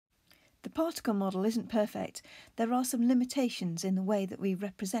The particle model isn't perfect. There are some limitations in the way that we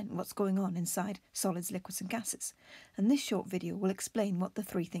represent what's going on inside solids, liquids and gases, and this short video will explain what the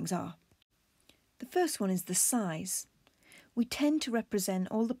three things are. The first one is the size. We tend to represent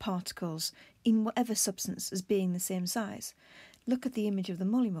all the particles in whatever substance as being the same size. Look at the image of the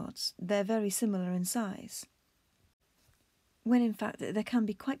molymodes. They're very similar in size, when in fact there can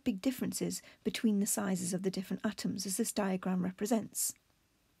be quite big differences between the sizes of the different atoms, as this diagram represents.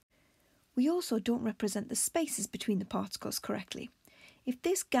 We also don't represent the spaces between the particles correctly. If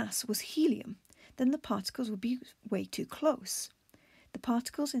this gas was helium, then the particles would be way too close. The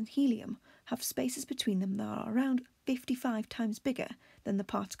particles in helium have spaces between them that are around 55 times bigger than the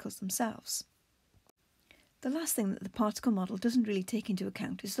particles themselves. The last thing that the particle model doesn't really take into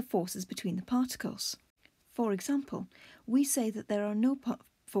account is the forces between the particles. For example, we say that there are no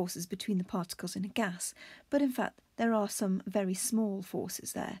forces between the particles in a gas, but in fact there are some very small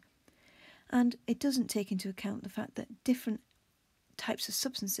forces there. And it doesn't take into account the fact that different types of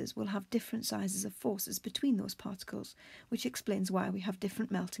substances will have different sizes of forces between those particles, which explains why we have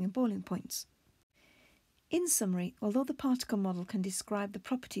different melting and boiling points. In summary, although the particle model can describe the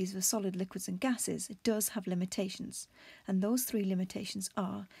properties of solid, liquids and gases, it does have limitations, and those three limitations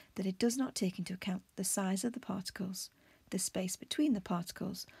are that it does not take into account the size of the particles, the space between the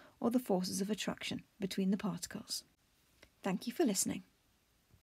particles, or the forces of attraction between the particles. Thank you for listening.